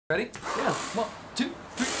Ready? Yeah. 1, 2,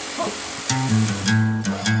 3, 4.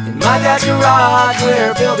 In my dad's garage,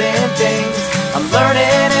 we're building things. I'm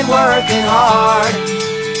learning and working hard.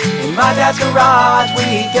 In my dad's garage,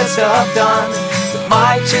 we get stuff done with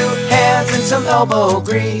my 2 hands and some elbow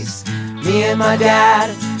grease. Me and my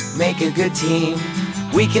dad make a good team.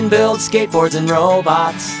 We can build skateboards and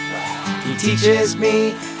robots. He teaches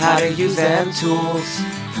me how to use them tools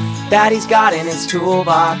that he's got in his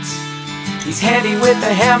toolbox. He's handy with the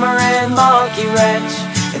hammer and monkey wrench,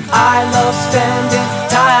 and I love spending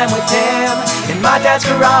time with him. In my dad's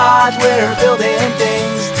garage, we're building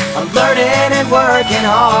things. I'm learning and working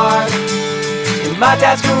hard. In my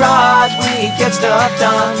dad's garage, we get stuff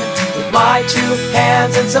done with my 2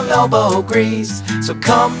 hands and some elbow grease. So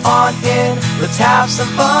come on in, let's have some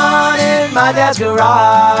fun in my dad's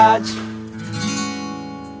garage.